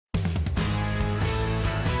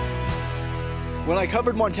When I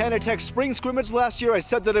covered Montana Tech's spring scrimmage last year, I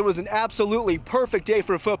said that it was an absolutely perfect day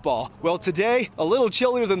for football. Well, today, a little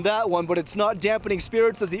chillier than that one, but it's not dampening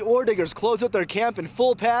spirits as the Ore Diggers close out their camp in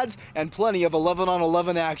full pads and plenty of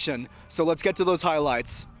 11-on-11 action. So let's get to those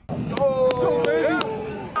highlights. Let's go, baby!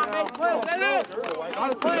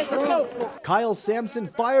 Kyle Sampson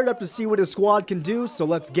fired up to see what his squad can do, so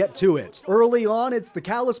let's get to it. Early on, it's the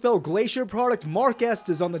Kalispell Glacier product Mark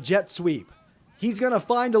Estes on the jet sweep. He's gonna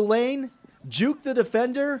find a lane, juke the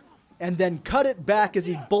defender, and then cut it back as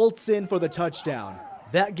he bolts in for the touchdown.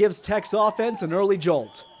 That gives Tech's offense an early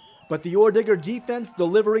jolt. But the Ore Digger defense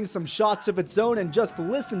delivering some shots of its own, and just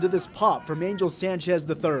listen to this pop from Angel Sanchez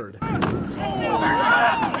III.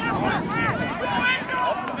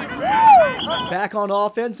 Back on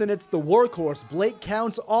offense, and it's the workhorse Blake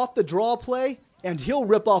Counts off the draw play, and he'll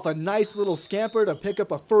rip off a nice little scamper to pick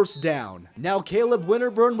up a first down. Now Caleb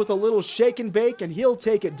Winterburn with a little shake and bake, and he'll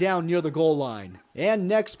take it down near the goal line. And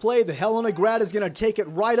next play, the Helena grad is going to take it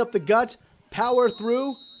right up the gut, power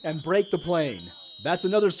through, and break the plane. That's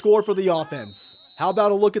another score for the offense. How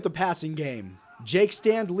about a look at the passing game? Jake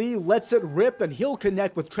Stand Lee lets it rip, and he'll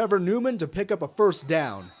connect with Trevor Newman to pick up a first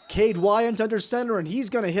down. Cade Wyant under center, and he's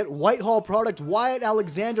going to hit Whitehall product Wyatt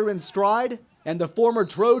Alexander in stride, and the former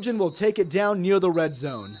Trojan will take it down near the red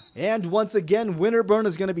zone. And once again, Winterburn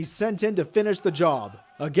is going to be sent in to finish the job.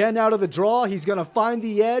 Again out of the draw, he's going to find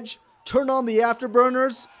the edge, turn on the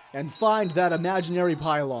afterburners, and find that imaginary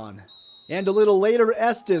pylon. And a little later,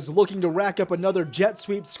 Estes looking to rack up another jet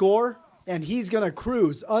sweep score, and he's going to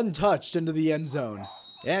cruise untouched into the end zone.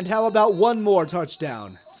 And how about one more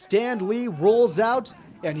touchdown? Stand Lee rolls out,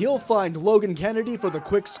 and he'll find Logan Kennedy for the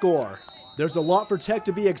quick score. There's a lot for Tech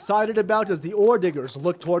to be excited about as the Ore Diggers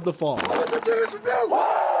look toward the fall.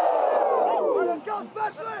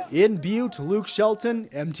 In Butte, Luke Shelton,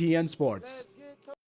 MTN Sports.